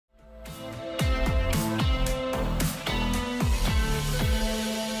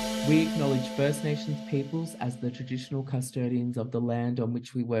We acknowledge First Nations peoples as the traditional custodians of the land on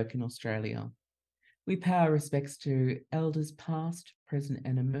which we work in Australia. We pay our respects to elders past, present,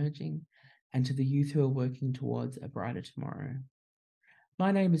 and emerging, and to the youth who are working towards a brighter tomorrow.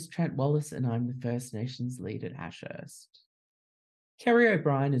 My name is Trent Wallace, and I'm the First Nations lead at Ashurst. Kerry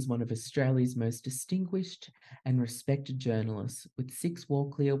O'Brien is one of Australia's most distinguished and respected journalists, with 6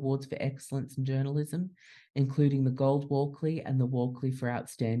 Walkley Awards for Excellence in Journalism, including the Gold Walkley and the Walkley for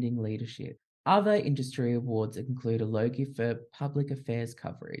Outstanding Leadership. Other industry awards include a Logie for public affairs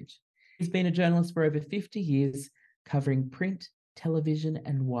coverage. He's been a journalist for over 50 years, covering print, television,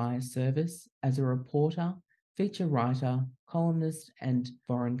 and wire service as a reporter, feature writer, columnist, and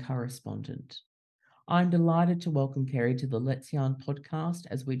foreign correspondent. I'm delighted to welcome Kerry to the Let's Yarn podcast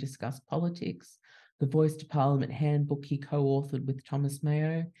as we discuss politics, the Voice to Parliament handbook he co-authored with Thomas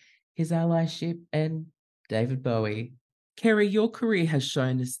Mayo, his allyship, and David Bowie. Kerry, your career has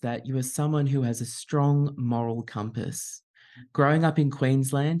shown us that you are someone who has a strong moral compass. Growing up in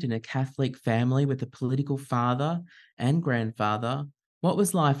Queensland in a Catholic family with a political father and grandfather, what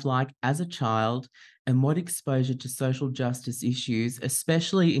was life like as a child, and what exposure to social justice issues,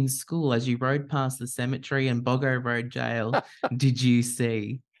 especially in school as you rode past the cemetery and Boggo Road Jail, did you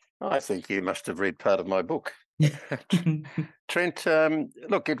see? I think you must have read part of my book. Trent,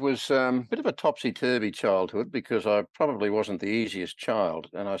 look, it was a bit of a topsy-turvy childhood because I probably wasn't the easiest child,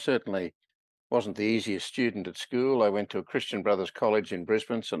 and I certainly wasn't the easiest student at school. I went to a Christian Brothers College in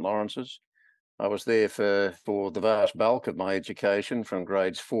Brisbane, St Lawrence's. I was there for the vast bulk of my education from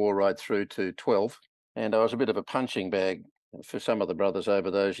grades 4 right through to 12. And I was a bit of a punching bag for some of the brothers over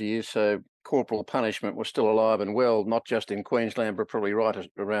those years. So corporal punishment was still alive and well, not just in Queensland, but probably right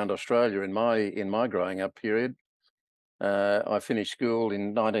around Australia in my growing up period. I finished school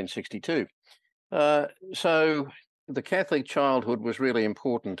in 1962. So the Catholic childhood was really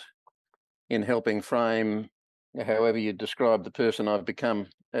important in helping frame however you describe the person I've become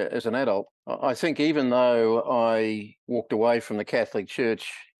as an adult. I think even though I walked away from the Catholic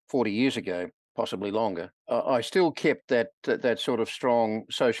Church 40 years ago, possibly longer, I still kept that sort of strong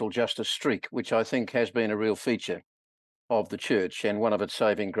social justice streak, which I think has been a real feature of the church and one of its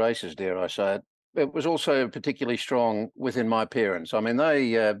saving graces, dare I say it. It was also particularly strong within my parents. I mean,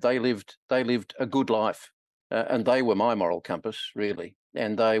 they lived a good life, and they were my moral compass, really.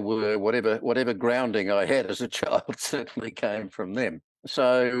 And they were whatever grounding I had as a child certainly came from them.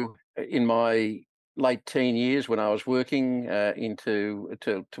 So in my late teen years, when I was working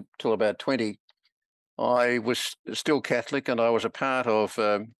till about 20, I was still Catholic, and I was a part of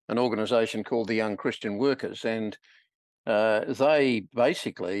an organisation called the Young Christian Workers, and they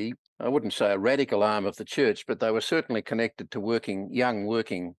basically, I wouldn't say a radical arm of the church, but they were certainly connected to young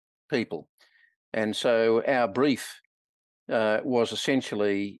working people. And so our brief was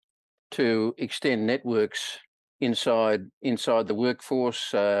essentially to extend networks inside the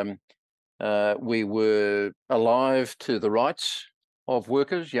workforce. We were alive to the rights of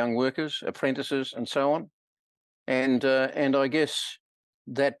workers, young workers, apprentices, and so on. And I guess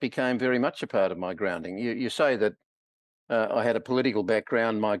that became very much a part of my grounding. You say that I had a political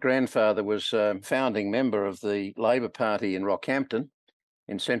background. My grandfather was a founding member of the Labor Party in Rockhampton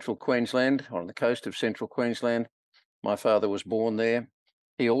in central Queensland, on the coast of central Queensland. My father was born there.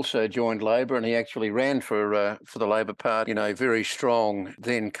 He also joined Labor, and he actually ran for the Labor Party in a very strong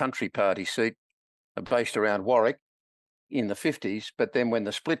then country party seat based around Warwick in the 50s. But then when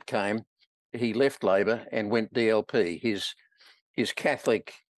the split came, he left Labor and went DLP. His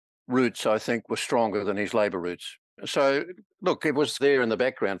Catholic roots, I think, were stronger than his Labor roots. So, look, it was there in the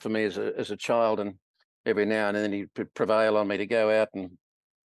background for me as a child, and every now and then he'd prevail on me to go out and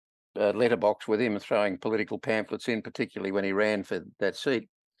letterbox with him, throwing political pamphlets in, particularly when he ran for that seat.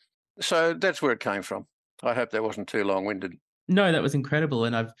 So that's where it came from. I hope that wasn't too long-winded. No, that was incredible.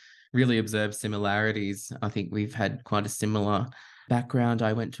 And I've really observed similarities. I think we've had quite a similar background.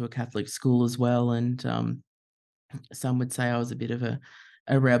 I went to a Catholic school as well. And some would say I was a bit of a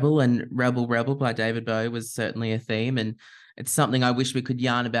rebel, and Rebel by David Bowie was certainly a theme. And it's something I wish we could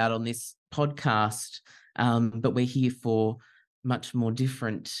yarn about on this podcast. But we're here for much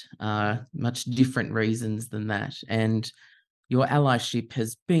different reasons than that. And your allyship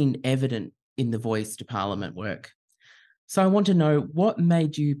has been evident in the Voice to Parliament work. So I want to know, what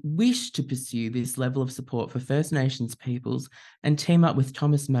made you wish to pursue this level of support for First Nations peoples and team up with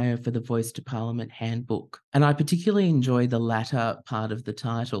Thomas Mayo for the Voice to Parliament handbook? And I particularly enjoy the latter part of the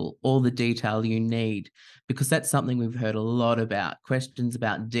title, all the detail you need, because that's something we've heard a lot about, questions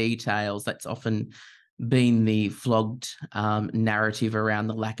about details. That's often been the flogged narrative around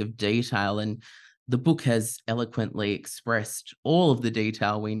the lack of detail. And The book has eloquently expressed all of the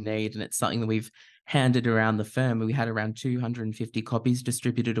detail we need, and it's something that we've handed around the firm. We had around 250 copies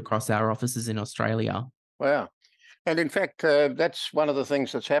distributed across our offices in Australia. Wow. And in fact, that's one of the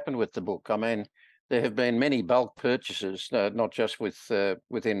things that's happened with the book. I mean, there have been many bulk purchases, not just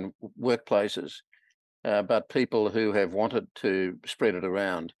within workplaces, but people who have wanted to spread it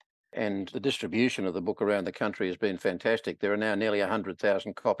around. And the distribution of the book around the country has been fantastic. There are now nearly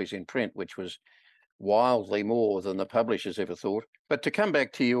 100,000 copies in print, which was wildly more than the publishers ever thought. But to come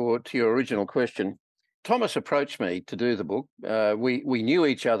back to your original question, Thomas approached me to do the book. We knew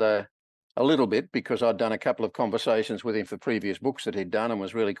each other a little bit because I'd done a couple of conversations with him for previous books that he'd done and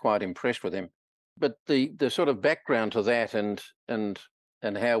was really quite impressed with him. But the sort of background to that and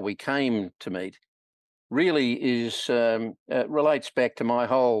how we came to meet really is relates back to my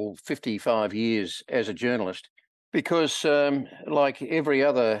whole 55 years as a journalist, because like every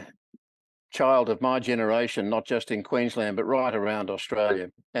other child of my generation, not just in Queensland, but right around Australia,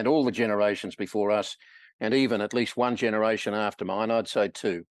 and all the generations before us, and even at least one generation after mine, I'd say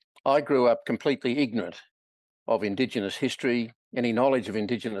two, I grew up completely ignorant of Indigenous history, any knowledge of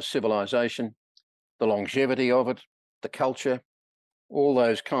Indigenous civilization, the longevity of it, the culture, all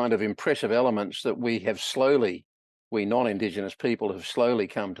those kind of impressive elements that we non-Indigenous people have slowly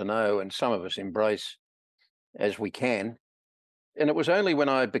come to know, and some of us embrace as we can. And it was only when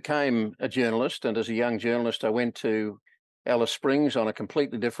I became a journalist, and as a young journalist, I went to Alice Springs on a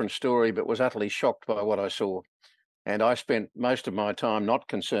completely different story, but was utterly shocked by what I saw. And I spent most of my time not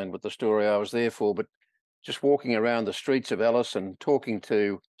concerned with the story I was there for, but just walking around the streets of Alice and talking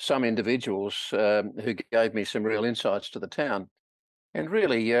to some individuals who gave me some real insights to the town. And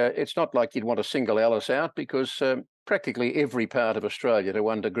really, it's not like you'd want to single Alice out, because practically every part of Australia, to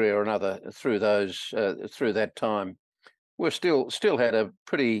one degree or another, through that time, we still had a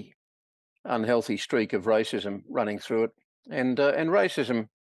pretty unhealthy streak of racism running through it, and racism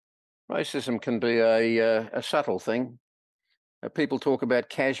can be a subtle thing. People talk about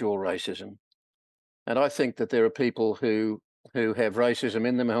casual racism, and I think that there are people who have racism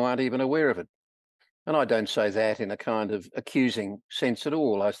in them who aren't even aware of it. And I don't say that in a kind of accusing sense at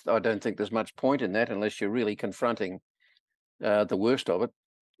all. I don't think there's much point in that unless you're really confronting the worst of it.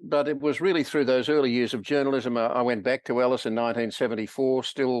 But it was really through those early years of journalism. I went back to Alice in 1974,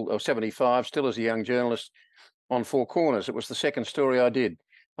 or 75, still as a young journalist on Four Corners. It was the second story I did.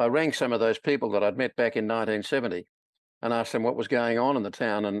 I rang some of those people that I'd met back in 1970 and asked them what was going on in the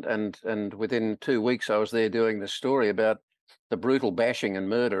town. And within 2 weeks, I was there doing this story about the brutal bashing and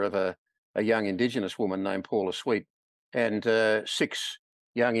murder of a young Indigenous woman named Paula Sweet, and 6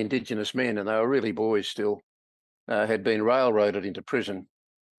 young Indigenous men, and they were really boys still, had been railroaded into prison,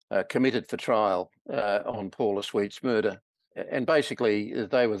 committed for trial on Paula Sweet's murder. And basically,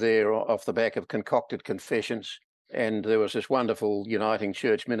 they were there off the back of concocted confessions. And there was this wonderful Uniting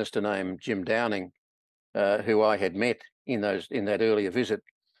Church minister named Jim Downing, who I had met in that earlier visit.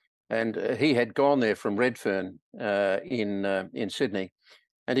 And he had gone there from Redfern in Sydney,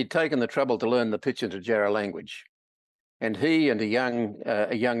 and he'd taken the trouble to learn the Pitjantjatjara language. And he and a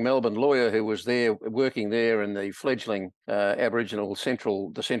young Melbourne lawyer who was there working there in the fledgling Aboriginal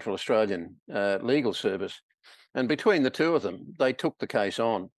Central Australian legal service, and between the two of them, they took the case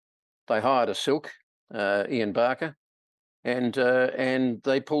on. They hired a silk, Ian Barker, and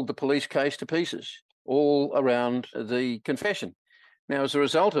they pulled the police case to pieces, all around the confession. Now, as a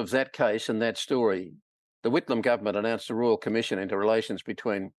result of that case and that story, the Whitlam government announced a Royal Commission into relations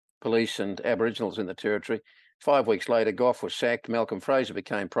between police and Aboriginals in the Territory. 5 weeks later, Gough was sacked, Malcolm Fraser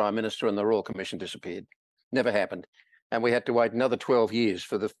became Prime Minister, and the Royal Commission disappeared. Never happened. And we had to wait another 12 years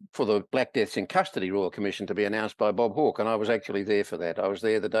for the Black Deaths in Custody Royal Commission to be announced by Bob Hawke, and I was actually there for that. I was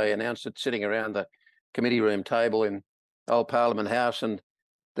there the day he announced it, sitting around the committee room table in Old Parliament House, and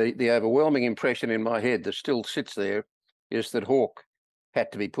the overwhelming impression in my head that still sits there is that Hawke had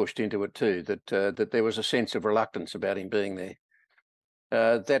to be pushed into it too, that there was a sense of reluctance about him being there.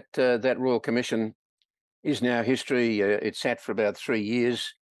 That Royal Commission is now history. It sat for about 3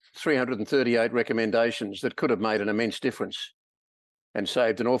 years, 338 recommendations that could have made an immense difference and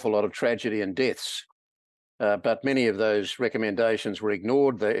saved an awful lot of tragedy and deaths. But many of those recommendations were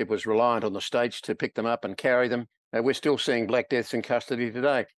ignored. It was reliant on the states to pick them up and carry them. We're still seeing black deaths in custody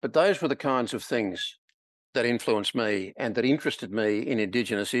today. But those were the kinds of things that influenced me and that interested me in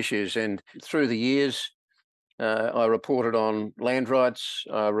Indigenous issues. And through the years, I reported on land rights,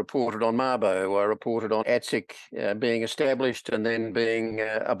 I reported on Mabo, I reported on ATSIC being established and then being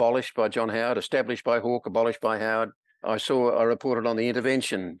abolished by John Howard, established by Hawke, abolished by Howard. I reported on the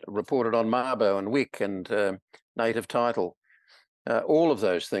intervention, reported on Mabo and WIC and native title, all of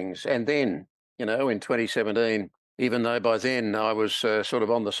those things. And then in 2017, even though by then I was sort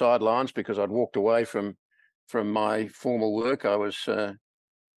of on the sidelines because I'd walked away from my formal work.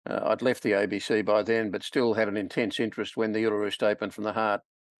 I'd left the ABC by then, but still had an intense interest when the Uluru Statement from the Heart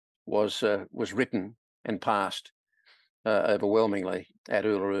was written and passed overwhelmingly at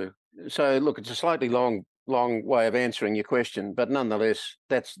Uluru. So look, it's a slightly long way of answering your question, but nonetheless,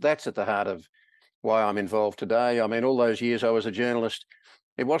 that's at the heart of why I'm involved today. I mean, all those years I was a journalist,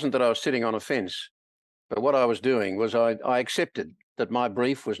 it wasn't that I was sitting on a fence, but what I was doing was I accepted that my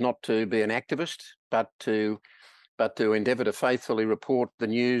brief was not to be an activist, but to endeavour to faithfully report the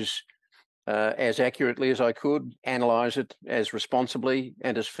news as accurately as I could, analyse it as responsibly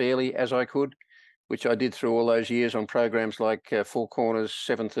and as fairly as I could, which I did through all those years on programs like Four Corners,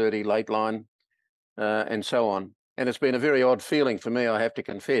 7:30, Late Line, and so on. And it's been a very odd feeling for me, I have to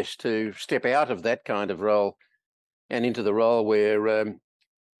confess, to step out of that kind of role and into the role where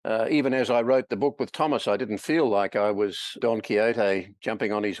even as I wrote the book with Thomas, I didn't feel like I was Don Quixote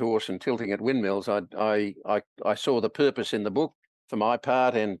jumping on his horse and tilting at windmills. I saw the purpose in the book for my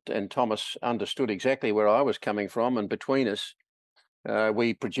part, and Thomas understood exactly where I was coming from. And between us,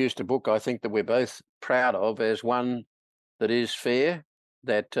 we produced a book I think that we're both proud of as one that is fair,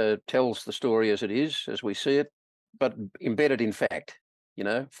 that tells the story as it is, as we see it, but embedded in fact,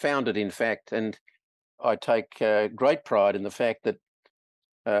 founded in fact. And I take great pride in the fact that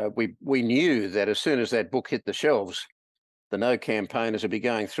we knew that as soon as that book hit the shelves, the No campaigners would be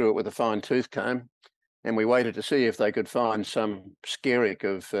going through it with a fine tooth comb, and we waited to see if they could find some skerrick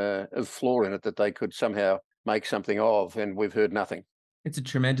of flaw in it that they could somehow make something of, and we've heard nothing. It's a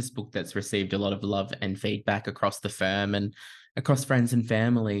tremendous book that's received a lot of love and feedback across the firm and across friends and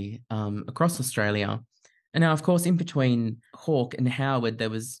family across Australia. And now, of course, in between Hawke and Howard, there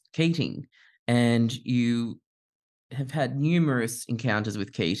was Keating, and you have had numerous encounters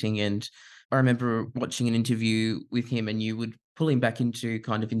with Keating. And I remember watching an interview with him, and you would pull him back into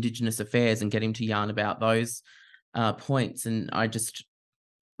kind of Indigenous affairs and get him to yarn about those points. And I just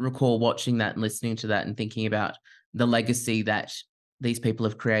recall watching that and listening to that and thinking about the legacy that these people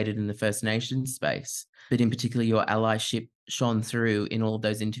have created in the First Nations space. But in particular, your allyship shone through in all of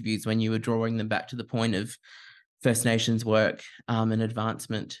those interviews when you were drawing them back to the point of First Nations work and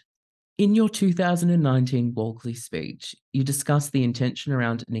advancement. In your 2019 Walkley speech, you discussed the intention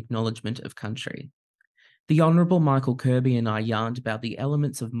around an acknowledgement of country. The Honourable Michael Kirby and I yarned about the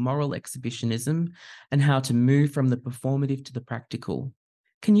elements of moral exhibitionism and how to move from the performative to the practical.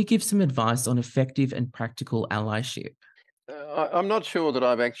 Can you give some advice on effective and practical allyship? I'm not sure that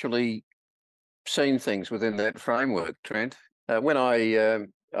I've actually seen things within that framework, Trent. When I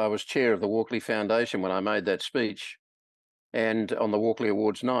was chair of the Walkley Foundation when I made that speech, and on the Walkley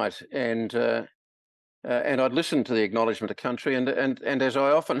Awards night, and I'd listened to the acknowledgement of country, and as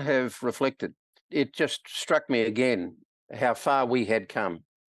I often have reflected, it just struck me again how far we had come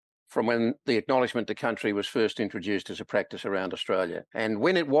from when the acknowledgement to country was first introduced as a practice around Australia. And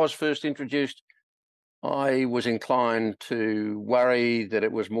when it was first introduced, I was inclined to worry that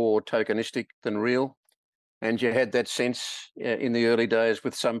it was more tokenistic than real. And you had that sense in the early days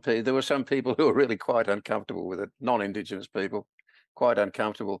with some people. There were some people who were really quite uncomfortable with it, non-Indigenous people, quite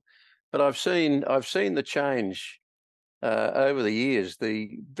uncomfortable. But I've seen the change over the years,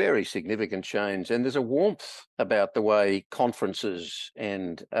 the very significant change, and there's a warmth about the way conferences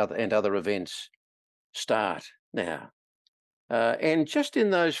and other events start now. And just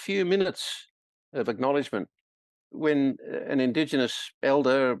in those few minutes of acknowledgement, when an Indigenous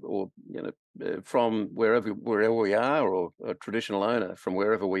elder or from wherever we are, or a traditional owner from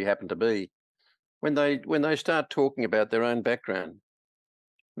wherever we happen to be, when they start talking about their own background,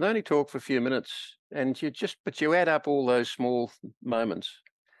 they only talk for a few minutes, and you add up all those small moments,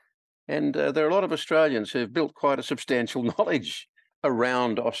 and there are a lot of Australians who've built quite a substantial knowledge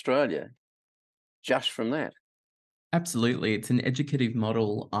around Australia just from that. Absolutely. It's an educative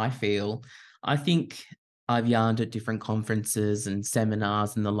model, I feel. I think I've yarned at different conferences and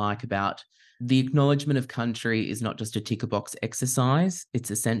seminars and the like about the acknowledgement of country is not just a ticker box exercise.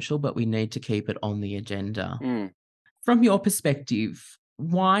 It's essential, but we need to keep it on the agenda. Mm. From your perspective,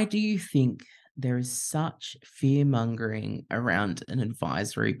 why do you think there is such fear-mongering around an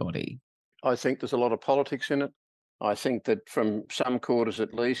advisory body? I think there's a lot of politics in it. I think that from some quarters,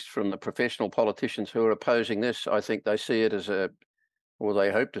 at least, from the professional politicians who are opposing this, I think they see it as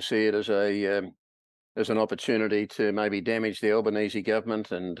they hope to see it as an opportunity to maybe damage the Albanese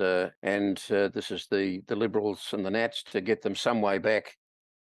government, and this is the Liberals and the Nats to get them some way back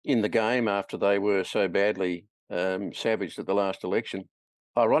in the game after they were so badly savaged at the last election.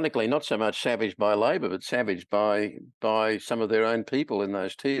 ironically, not so much savaged by Labor, but savaged by some of their own people in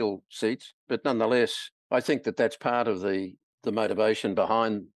those teal seats. But nonetheless, I think that that's part of the motivation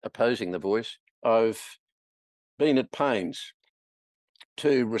behind opposing the voice. I've been at pains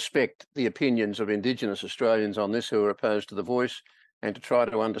to respect the opinions of Indigenous Australians on this who are opposed to the voice, and to try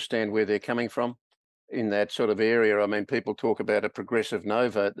to understand where they're coming from in that sort of area. I mean, people talk about a progressive no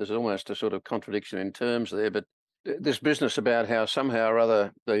vote. There's almost a sort of contradiction in terms there, but this business about how somehow or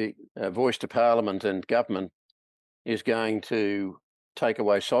other the voice to Parliament and government is going to take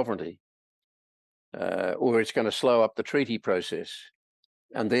away sovereignty, or it's going to slow up the treaty process,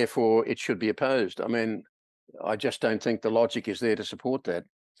 and therefore it should be opposed. I mean, I just don't think the logic is there to support that.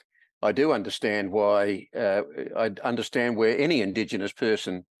 I do understand why. I understand where any Indigenous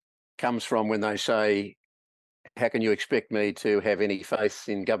person comes from when they say, how can you expect me to have any faith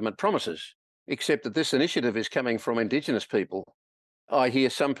in government promises? Except that this initiative is coming from Indigenous people. I hear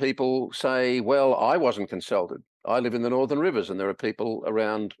some people say, well, I wasn't consulted. I live in the Northern Rivers, and there are people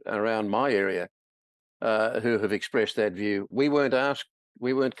around my area who have expressed that view. We weren't asked,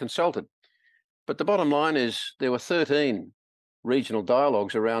 we weren't consulted. But the bottom line is there were 13 regional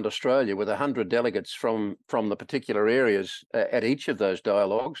dialogues around Australia with 100 delegates from the particular areas at each of those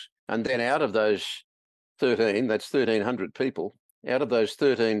dialogues. And then out of those 13, that's 1,300 people. Out of those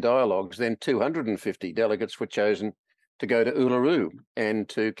 13 dialogues, then 250 delegates were chosen to go to Uluru and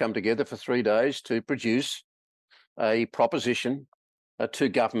to come together for 3 days to produce a proposition to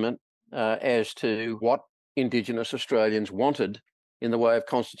government as to what Indigenous Australians wanted in the way of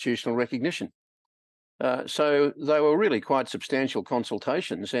constitutional recognition. So they were really quite substantial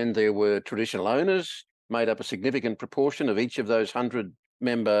consultations, and there were traditional owners made up a significant proportion of each of those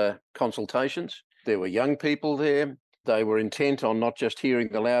 100-member consultations. There were young people there. They were intent on not just hearing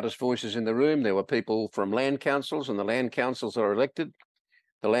the loudest voices in the room. There were people from land councils, and the land councils are elected.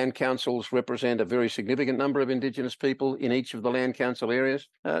 The land councils represent a very significant number of Indigenous people in each of the land council areas.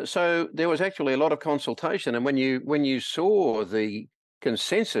 So there was actually a lot of consultation. And when you saw the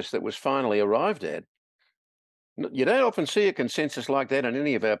consensus that was finally arrived at, you don't often see a consensus like that in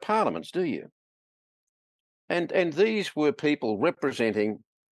any of our parliaments, do you? And these were people representing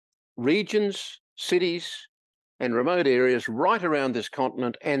regions, cities, and remote areas right around this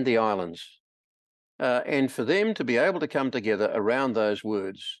continent and the islands. And for them to be able to come together around those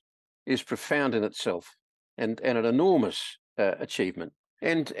words is profound in itself, and an enormous achievement.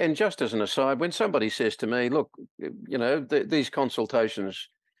 And just as an aside, when somebody says to me, look, you know, these consultations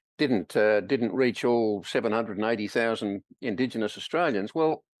didn't reach all 780,000 Indigenous Australians,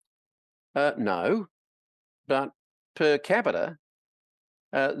 well, no, but per capita,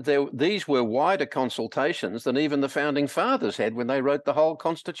 these were wider consultations than even the founding fathers had when they wrote the whole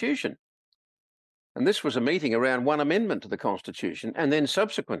Constitution. And this was a meeting around one amendment to the Constitution. And then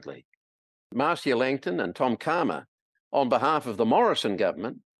subsequently, Marcia Langton and Tom Calma, on behalf of the Morrison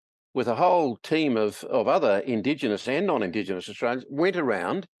government, with a whole team of other Indigenous and non-Indigenous Australians, went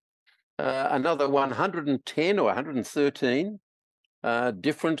around another 110 or 113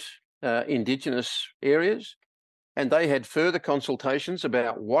 different Indigenous areas. And they had further consultations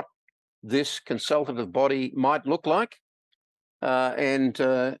about what this consultative body might look like. And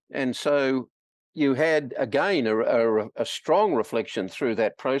so you had, again, a strong reflection through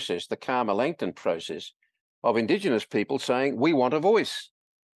that process, the Calma-Langton process, of Indigenous people saying, we want a voice.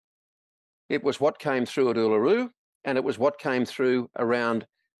 It was what came through at Uluru, and it was what came through around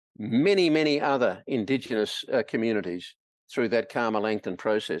many, many other Indigenous communities through that Calma-Langton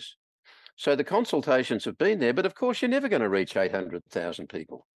process. So the consultations have been there, but of course you're never going to reach 800,000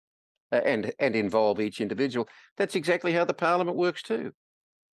 people and involve each individual. That's exactly how the parliament works too.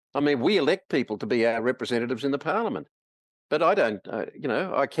 I mean, we elect people to be our representatives in the parliament, but I don't,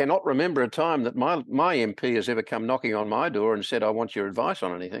 I cannot remember a time that my MP has ever come knocking on my door and said, I want your advice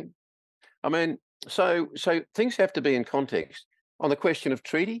on anything. I mean, so things have to be in context. On the question of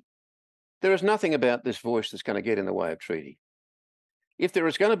treaty, there is nothing about this voice that's going to get in the way of treaty. If there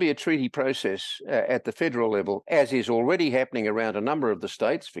is going to be a treaty process at the federal level, as is already happening around a number of the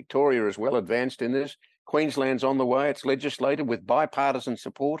states, Victoria is well advanced in this, Queensland's on the way, it's legislated with bipartisan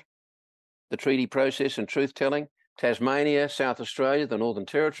support, the treaty process and truth-telling, Tasmania, South Australia, the Northern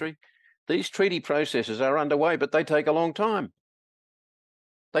Territory, these treaty processes are underway, but they take a long time.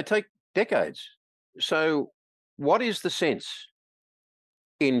 They take decades. So what is the sense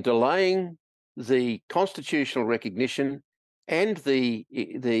in delaying the constitutional recognition and the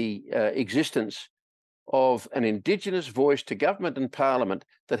existence of an Indigenous voice to government and parliament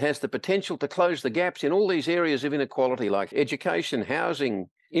that has the potential to close the gaps in all these areas of inequality like education, housing,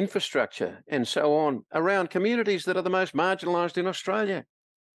 infrastructure, and so on, around communities that are the most marginalised in Australia?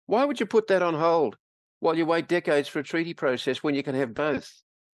 Why would you put that on hold while you wait decades for a treaty process when you can have both?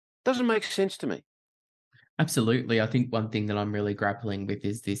 Doesn't make sense to me. Absolutely. I think one thing that I'm really grappling with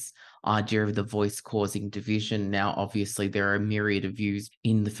is this idea of the voice causing division. Now, obviously, there are a myriad of views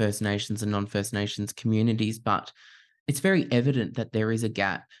in the First Nations and non-First Nations communities, but it's very evident that there is a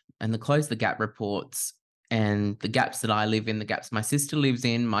gap. And the Close the Gap reports and the gaps that I live in, the gaps my sister lives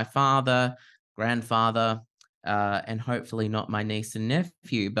in, my father, grandfather, and hopefully not my niece and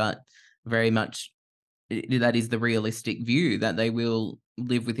nephew, but very much that is the realistic view, that they will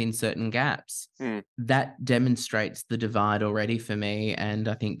live within certain gaps. That demonstrates the divide already for me. And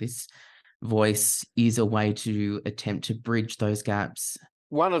I think this voice is a way to attempt to bridge those gaps.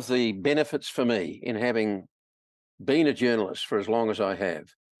 One of the benefits for me in having been a journalist for as long as I have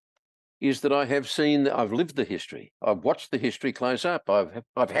is that I've lived the history. I've watched the history close up.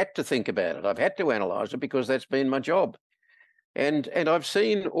 I've had to think about it. I've had to analyse it because that's been my job. And I've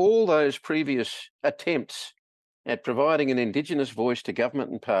seen all those previous attempts at providing an Indigenous voice to government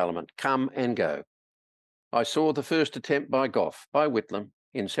and parliament come and go. I saw the first attempt by Gough, by Whitlam,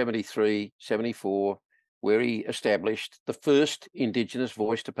 in 73, 74, where he established the first Indigenous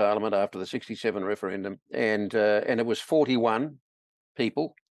voice to parliament after the 67 referendum. And it was 41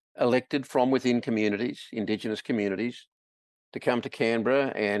 people elected from within communities, Indigenous communities, to come to Canberra,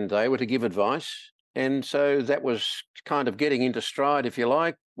 and they were to give advice. And so that was kind of getting into stride, if you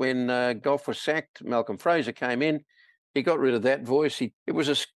like. When Gough was sacked, Malcolm Fraser came in. He got rid of that voice. It was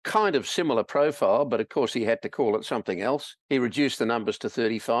a kind of similar profile, but of course he had to call it something else. He reduced the numbers to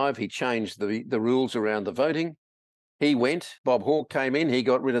 35. He changed the rules around the voting. He went. Bob Hawke came in. He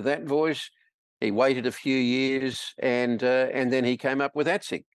got rid of that voice. He waited a few years, and then he came up with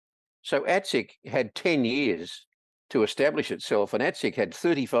ATSIC. So ATSIC had 10 years to establish itself, and ATSIC had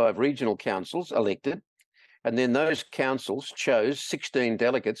 35 regional councils elected, and then those councils chose 16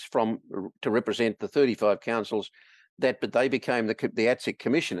 delegates to represent the 35 councils but they became the ATSIC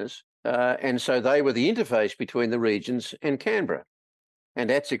commissioners, and so they were the interface between the regions and Canberra. And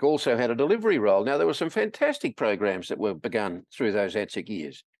ATSIC also had a delivery role. Now, there were some fantastic programs that were begun through those ATSIC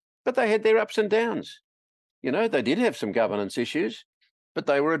years, but they had their ups and downs. You know, they did have some governance issues, but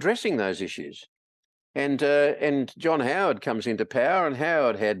they were addressing those issues. And John Howard comes into power, and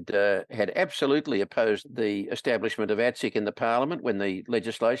Howard had absolutely opposed the establishment of ATSIC in the parliament when the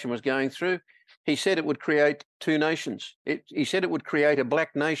legislation was going through. He said it would create two nations. He said it would create a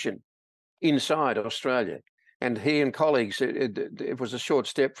black nation inside Australia. And he and colleagues, it was a short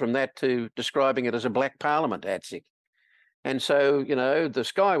step from that to describing it as a black parliament, ATSIC. And so, you know, the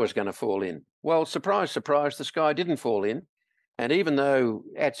sky was going to fall in. Well, surprise, surprise, the sky didn't fall in. And even though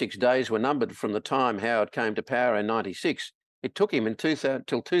ATSIC's days were numbered from the time Howard came to power in 96, it took him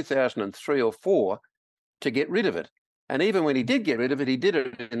till 2003 or 4 to get rid of it. And even when he did get rid of it, he did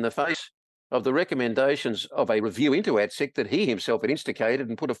it in the face of the recommendations of a review into ATSIC that he himself had instigated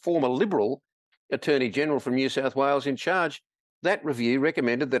and put a former Liberal Attorney General from New South Wales in charge. That review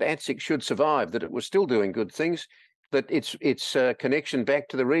recommended that ATSIC should survive, that it was still doing good things, that its connection back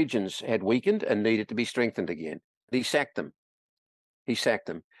to the regions had weakened and needed to be strengthened again. He sacked them.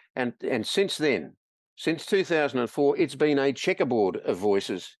 And since then, since 2004, it's been a checkerboard of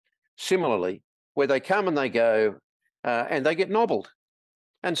voices, similarly, where they come and they go and they get nobbled.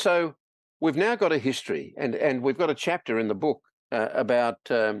 And so we've now got a history, and we've got a chapter in the book about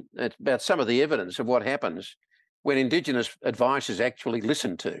some of the evidence of what happens when Indigenous advice is actually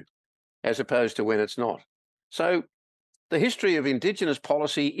listened to, as opposed to when it's not. So the history of Indigenous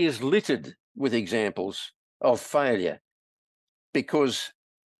policy is littered with examples of failure, because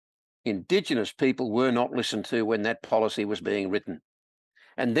Indigenous people were not listened to when that policy was being written.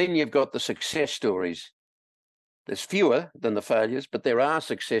 And then you've got the success stories. There's fewer than the failures, but there are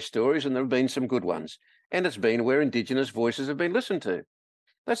success stories, and there have been some good ones. And it's been where Indigenous voices have been listened to.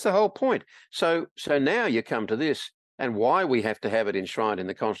 That's the whole point. So now you come to this, and why we have to have it enshrined in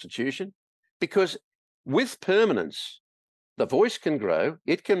the Constitution, because with permanence, the voice can grow,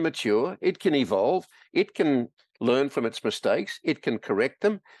 it can mature, it can evolve, it can learn from its mistakes, it can correct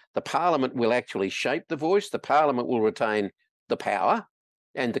them. The Parliament will actually shape the voice. The Parliament will retain the power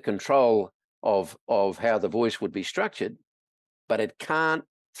and the control of how the voice would be structured, but it can't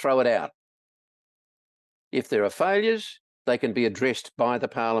throw it out. If there are failures, they can be addressed by the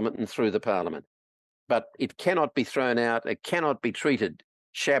Parliament and through the Parliament, but it cannot be thrown out. It cannot be treated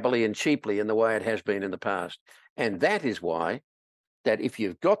shabbily and cheaply in the way it has been in the past. And that is why that if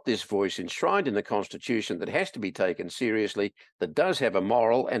you've got this voice enshrined in the Constitution that has to be taken seriously, that does have a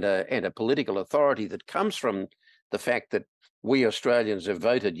moral and a political authority that comes from the fact that we Australians have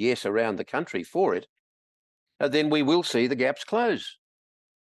voted yes around the country for it, then we will see the gaps close.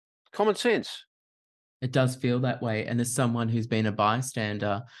 Common sense. It does feel that way. And as someone who's been a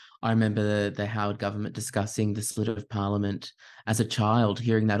bystander, I remember the Howard government discussing the split of parliament as a child,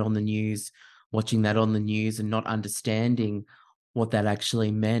 hearing that on the news, watching that on the news and not understanding what that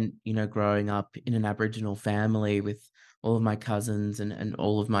actually meant, growing up in an Aboriginal family with all of my cousins and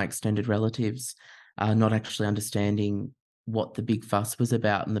all of my extended relatives, not actually understanding what the big fuss was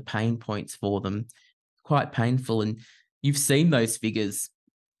about and the pain points for them. Quite painful. And you've seen those figures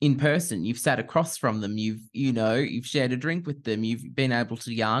in person. You've sat across from them. You've shared a drink with them. You've been able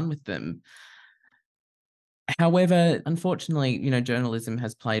to yarn with them. However, unfortunately, journalism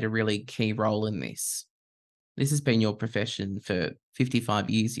has played a really key role in this. This has been your profession for 55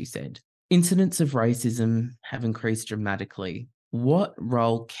 years, you said. Incidents of racism have increased dramatically. What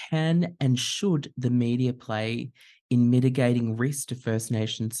role can and should the media play in mitigating risk to First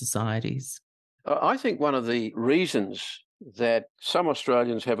Nation societies? I think one of the reasons that some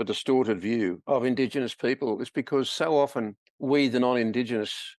Australians have a distorted view of Indigenous people is because so often we, the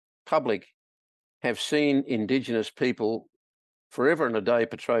non-Indigenous public, have seen Indigenous people forever and a day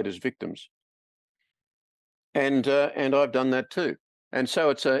portrayed as victims. And I've done that too. And so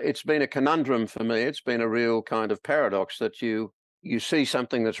it's been a conundrum for me. It's been a real kind of paradox that you see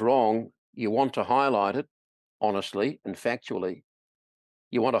something that's wrong, you want to highlight it honestly and factually.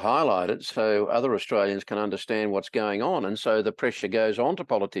 You want to highlight it so other Australians can understand what's going on. And so the pressure goes on to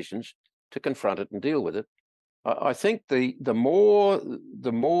politicians to confront it and deal with it. I think the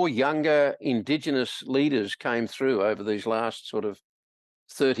more younger Indigenous leaders came through over these last sort of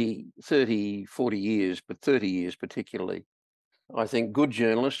 40 years, but 30 years particularly, I think good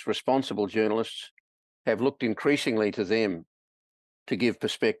journalists, responsible journalists, have looked increasingly to them to give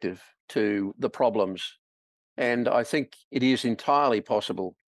perspective to the problems. And I think it is entirely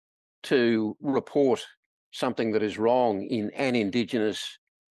possible to report something that is wrong in an Indigenous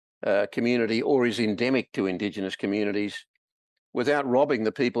community or is endemic to Indigenous communities without robbing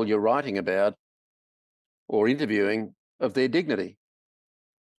the people you're writing about or interviewing of their dignity.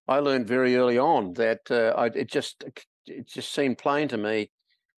 I learned very early on that it just seemed plain to me,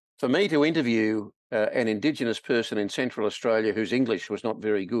 for me to interview an Indigenous person in Central Australia whose English was not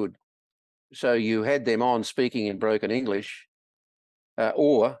very good. So you had them on speaking in broken English,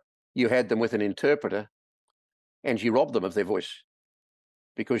 or you had them with an interpreter, and you robbed them of their voice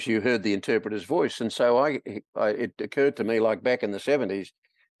because you heard the interpreter's voice. And so it occurred to me, like back in the 70s,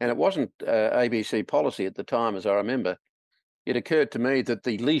 and it wasn't ABC policy at the time, as I remember. It occurred to me that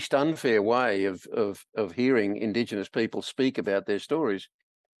the least unfair way of hearing Indigenous people speak about their stories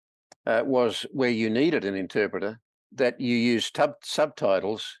was where you needed an interpreter, that you used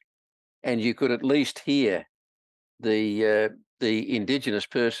subtitles, and you could at least hear the Indigenous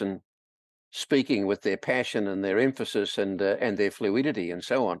person speaking with their passion and their emphasis and their fluidity and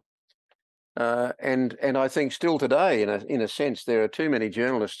so on. And I think still today, in a sense, there are too many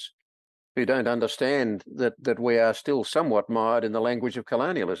journalists who don't understand that we are still somewhat mired in the language of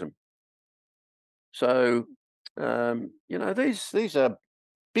colonialism. So, these are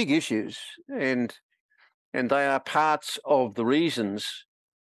big issues, and they are parts of the reasons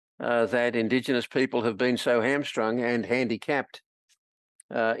that Indigenous people have been so hamstrung and handicapped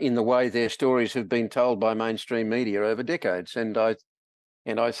in the way their stories have been told by mainstream media over decades. And I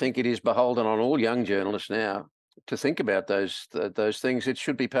think it is beholden on all young journalists now to think about those things. It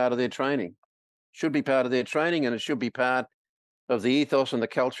should be part of their training. Should be part of their training, and it should be part of the ethos and the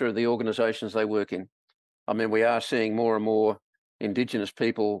culture of the organisations they work in. I mean, we are seeing more and more Indigenous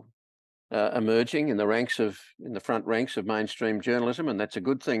people emerging in the front ranks of mainstream journalism, and that's a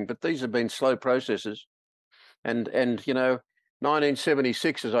good thing. But these have been slow processes. And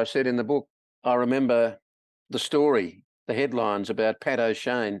 1976, as I said in the book, I remember the story, the headlines about Pat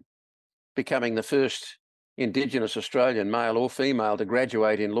O'Shane becoming the first Indigenous Australian, male or female, to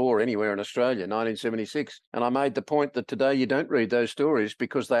graduate in law anywhere in Australia, 1976. And I made the point that today you don't read those stories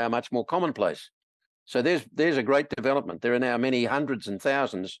because they are much more commonplace. So there's a great development. There are now many hundreds and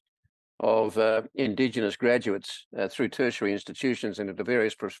thousands of Indigenous graduates through tertiary institutions and into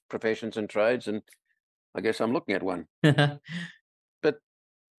various professions and trades. And I guess I'm looking at one. But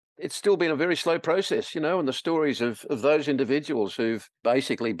it's still been a very slow process, and the stories of those individuals who've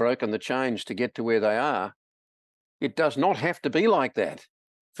basically broken the chains to get to where they are, it does not have to be like that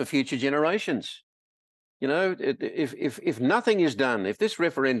for future generations. If nothing is done, if this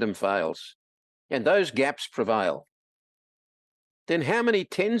referendum fails and those gaps prevail, then how many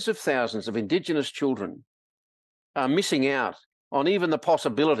tens of thousands of Indigenous children are missing out on even the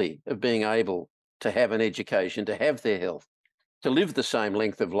possibility of being able to have an education, to have their health, to live the same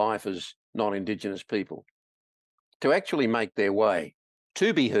length of life as non-Indigenous people, to actually make their way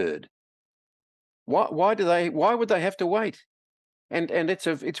to be heard. Why would they have to wait? And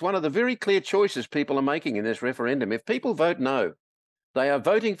it's one of the very clear choices people are making in this referendum. If people vote no, they are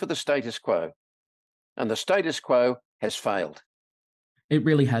voting for the status quo, and the status quo has failed. It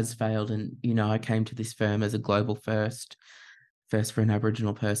really has failed. And, I came to this firm as a global first for an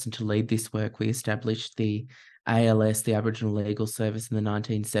Aboriginal person to lead this work. We established the ALS, the Aboriginal Legal Service, in the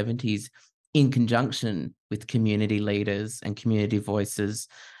 1970s in conjunction with community leaders and community voices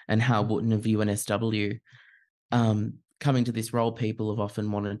and Hal Wooten of UNSW. Coming to this role, people have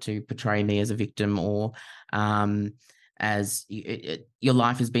often wanted to portray me as a victim or as your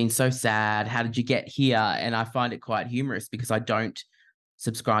life has been so sad. How did you get here? And I find it quite humorous because I don't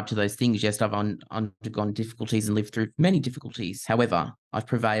subscribe to those things. Yes, I've undergone difficulties and lived through many difficulties. However, I've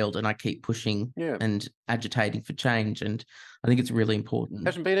prevailed and I keep pushing and agitating for change. And I think it's really important.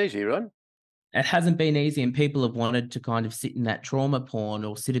 Hasn't been easy, right? It hasn't been easy, and people have wanted to kind of sit in that trauma porn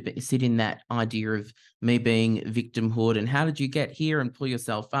or sit in that idea of me being victimhood and how did you get here and pull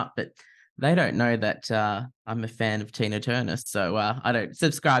yourself up. But they don't know that I'm a fan of Tina Turner, so I don't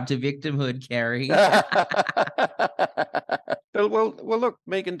subscribe to victimhood, Kerry. well, look,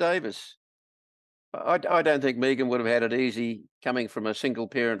 Megan Davis. I don't think Megan would have had it easy coming from a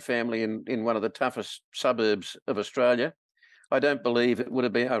single-parent family in one of the toughest suburbs of Australia. I don't believe it would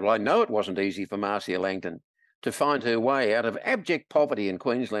have been, well, I know it wasn't easy for Marcia Langton to find her way out of abject poverty in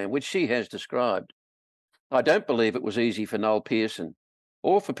Queensland, which she has described. I don't believe it was easy for Noel Pearson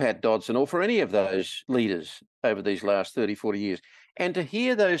or for Pat Dodson or for any of those leaders over these last 30, 40 years. And to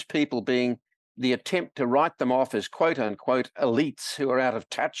hear those people being the attempt to write them off as quote unquote elites who are out of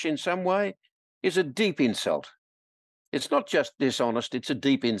touch in some way is a deep insult. It's not just dishonest, it's a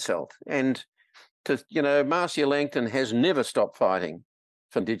deep insult. And Marcia Langton has never stopped fighting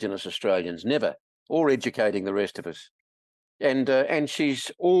for Indigenous Australians, never, or educating the rest of us. And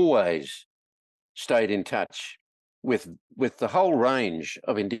she's always stayed in touch with the whole range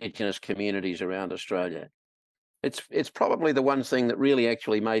of Indigenous communities around Australia. It's probably the one thing that really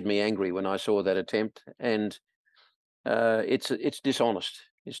actually made me angry when I saw that attempt, and it's dishonest.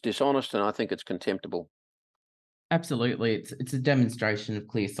 It's dishonest, and I think it's contemptible. Absolutely. It's a demonstration of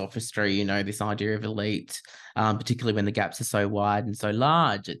clear sophistry, this idea of elite, particularly when the gaps are so wide and so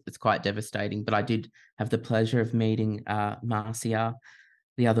large. It's quite devastating. But I did have the pleasure of meeting Marcia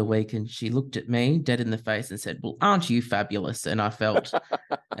the other week, and she looked at me dead in the face and said, "Well, aren't you fabulous?" And I felt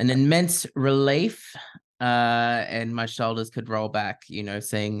an immense relief, and my shoulders could roll back,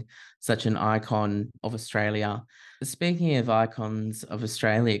 seeing such an icon of Australia. Speaking of icons of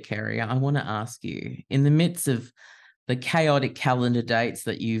Australia, Kerry, I want to ask you, in the midst of the chaotic calendar dates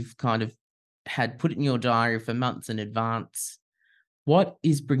that you've kind of had put in your diary for months in advance, what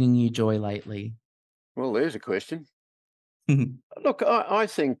is bringing you joy lately? Well, there's a question. Look, I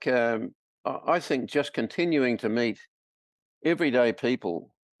think just continuing to meet everyday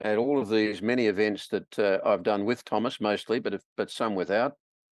people at all of these many events that I've done with Thomas mostly, but some without,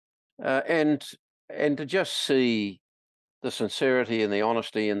 and to just see the sincerity and the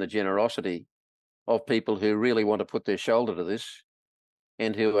honesty and the generosity of people who really want to put their shoulder to this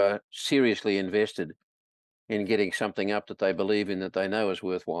and who are seriously invested in getting something up that they believe in, that they know is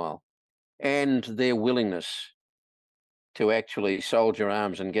worthwhile, and their willingness to actually soldier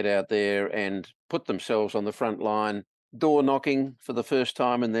arms and get out there and put themselves on the front line, door knocking for the first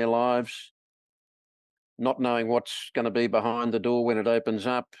time in their lives, not knowing what's going to be behind the door when it opens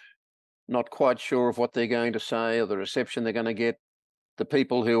up, not quite sure of what they're going to say or the reception they're going to get. The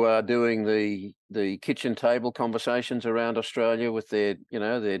people who are doing the kitchen table conversations around Australia with they're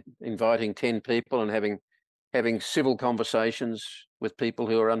inviting 10 people and having civil conversations with people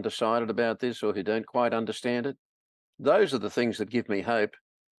who are undecided about this or who don't quite understand it. Those are the things that give me hope.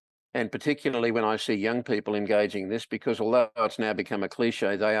 And particularly when I see young people engaging in this, because although it's now become a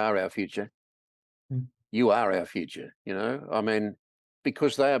cliche, they are our future. You are our future, I mean,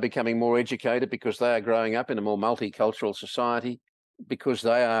 because they are becoming more educated, because they are growing up in a more multicultural society, because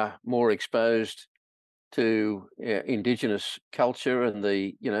they are more exposed to Indigenous culture and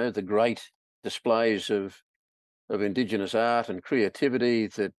the great displays of Indigenous art and creativity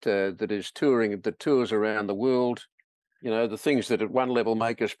that tours around the world. The things that at one level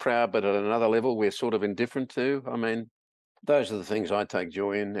make us proud, but at another level we're sort of indifferent to. I mean, those are the things I take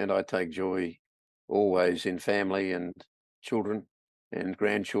joy in, and I take joy always in family and children and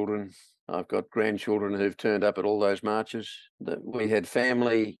grandchildren. I've got grandchildren who've turned up at all those marches. We had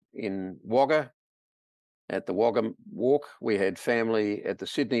family in Wagga at the Wagga Walk. We had family at the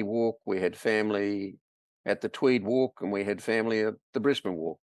Sydney Walk. We had family at the Tweed Walk, and we had family at the Brisbane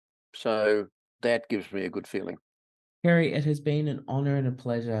Walk. So that gives me a good feeling. Kerry, it has been an honor and a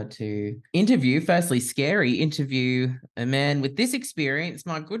pleasure to interview a man with this experience.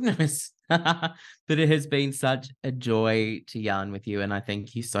 My goodness. But it has been such a joy to yarn with you. And I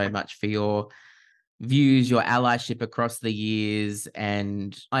thank you so much for your views, your allyship across the years.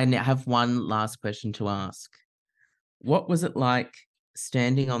 And I now have one last question to ask. What was it like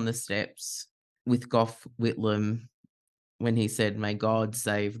standing on the steps with Gough Whitlam when he said, "May God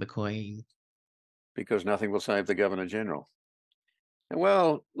save the Queen"? Because nothing will save the Governor-General.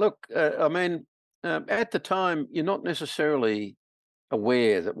 Well, look, at the time, you're not necessarily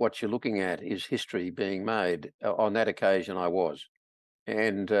aware that what you're looking at is history being made. On that occasion, I was.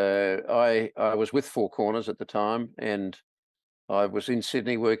 And I was with Four Corners at the time, and I was in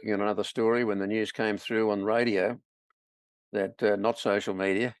Sydney working on another story when the news came through on radio that not social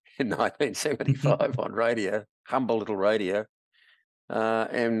media in 1975 on radio, humble little radio,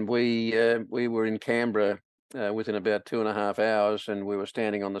 and we were in Canberra within about 2.5 hours, and we were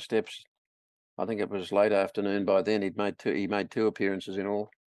standing on the steps. I think it was late afternoon by then. He made two appearances in all,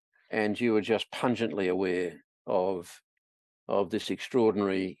 and you were just pungently aware of this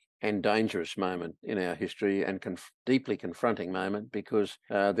extraordinary and dangerous moment in our history, and deeply confronting moment, because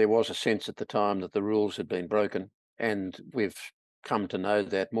there was a sense at the time that the rules had been broken, and we've come to know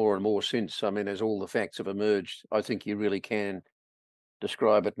that more and more since. I mean, as all the facts have emerged, I think you really can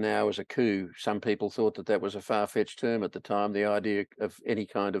describe it now as a coup. Some people thought that that was a far-fetched term at the time, the idea of any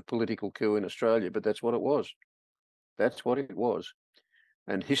kind of political coup in Australia, but that's what it was. That's what it was.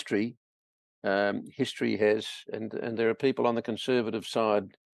 And history has, and there are people on the conservative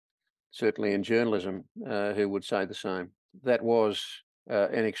side, certainly in journalism, who would say the same. That was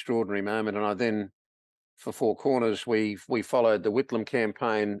an extraordinary moment. And I then, for Four Corners, we followed the Whitlam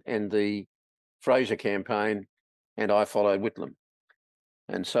campaign and the Fraser campaign, and I followed Whitlam.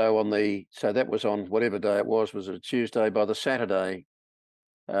 And so that was on whatever day it was it a Tuesday? By the Saturday,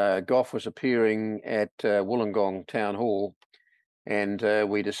 Gough was appearing at Wollongong Town Hall, and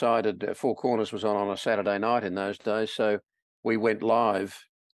we decided Four Corners was on a Saturday night in those days, so we went live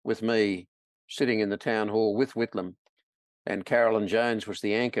with me sitting in the town hall with Whitlam, and Carolyn Jones was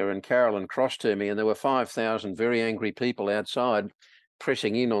the anchor, and Carolyn crossed to me, and there were 5,000 very angry people outside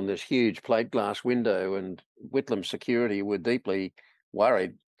pressing in on this huge plate glass window, and Whitlam's security were deeply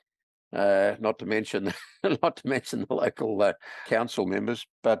worried. Not to mention the local council members,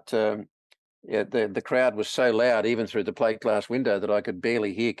 but yeah, the crowd was so loud, even through the plate glass window, that I could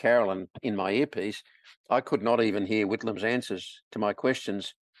barely hear Carolyn in my earpiece. I could not even hear Whitlam's answers to my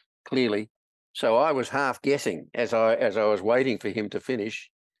questions clearly. So I was half guessing as I was waiting for him to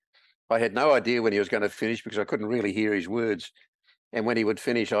finish. I had no idea when he was going to finish because I couldn't really hear his words. And when he would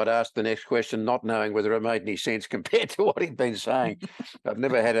finish, I'd ask the next question, not knowing whether it made any sense compared to what he'd been saying. I've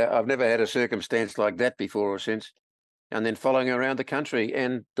never had a circumstance like that before or since. And then following around the country,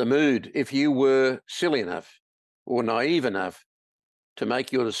 and the mood, if you were silly enough or naive enough to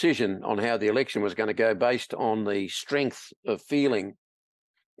make your decision on how the election was going to go based on the strength of feeling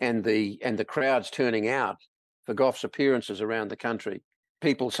and the crowds turning out for Gough's appearances around the country,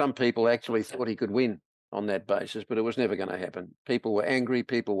 some people actually thought he could win on that basis, but it was never going to happen. People were angry,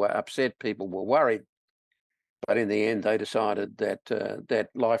 people were upset, people were worried. But in the end, they decided that that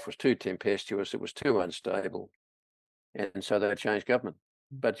life was too tempestuous, it was too unstable, and so they changed government.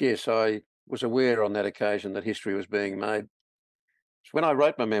 But yes, I was aware on that occasion that history was being made. So when I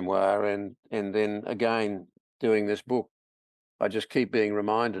wrote my memoir, and then again doing this book, I just keep being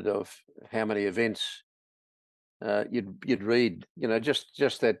reminded of how many events you'd read. You know,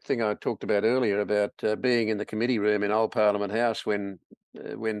 just that thing I talked about earlier about being in the committee room in Old Parliament House when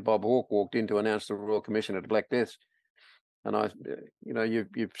Bob Hawke walked in to announce the Royal Commission of Black Deaths, and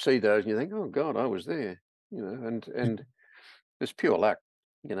you see those and you think, oh God, I was there. You know, and it's pure luck,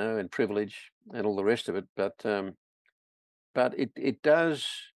 you know, and privilege and all the rest of it. But it does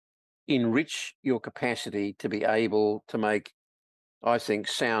enrich your capacity to be able to make, I think,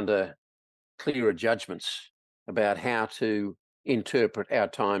 sounder, clearer judgments about how to interpret our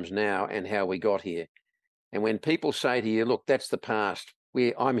times now and how we got here. And when people say to you, look, that's the past,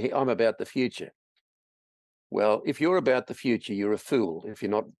 I'm about the future. Well, if you're about the future, you're a fool if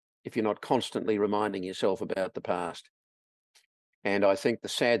you're not constantly reminding yourself about the past. And I think the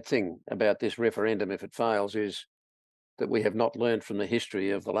sad thing about this referendum, if it fails, is that we have not learned from the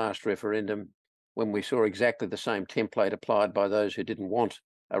history of the last referendum, when we saw exactly the same template applied by those who didn't want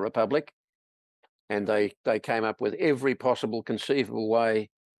a republic. And they came up with every possible conceivable way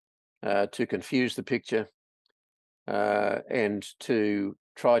to confuse the picture and to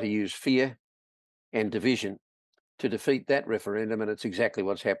try to use fear and division to defeat that referendum. And it's exactly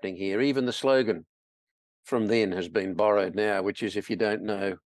what's happening here. Even the slogan, from then has been borrowed now, which is, if you don't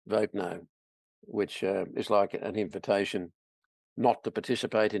know, vote no, which is like an invitation not to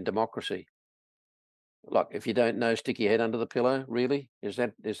participate in democracy. Like, if you don't know, stick your head under the pillow. Really? Is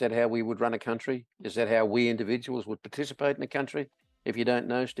that how we would run a country? Is that how we individuals would participate in a country? If you don't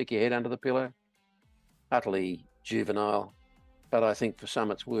know, stick your head under the pillow. Utterly juvenile, but I think for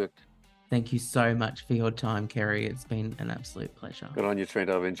some it's worked. Thank you so much for your time, Kerry. It's been an absolute pleasure. Good on you, Trent.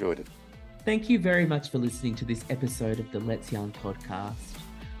 I've enjoyed it. Thank you very much for listening to this episode of the Let's Young podcast.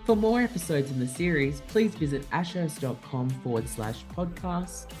 For more episodes in the series, please visit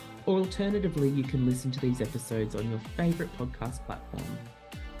ashurst.com/podcast, or alternatively, you can listen to these episodes on your favourite podcast platform.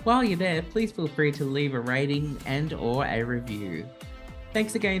 While you're there, please feel free to leave a rating and/or a review.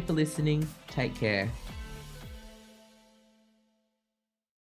 Thanks again for listening. Take care.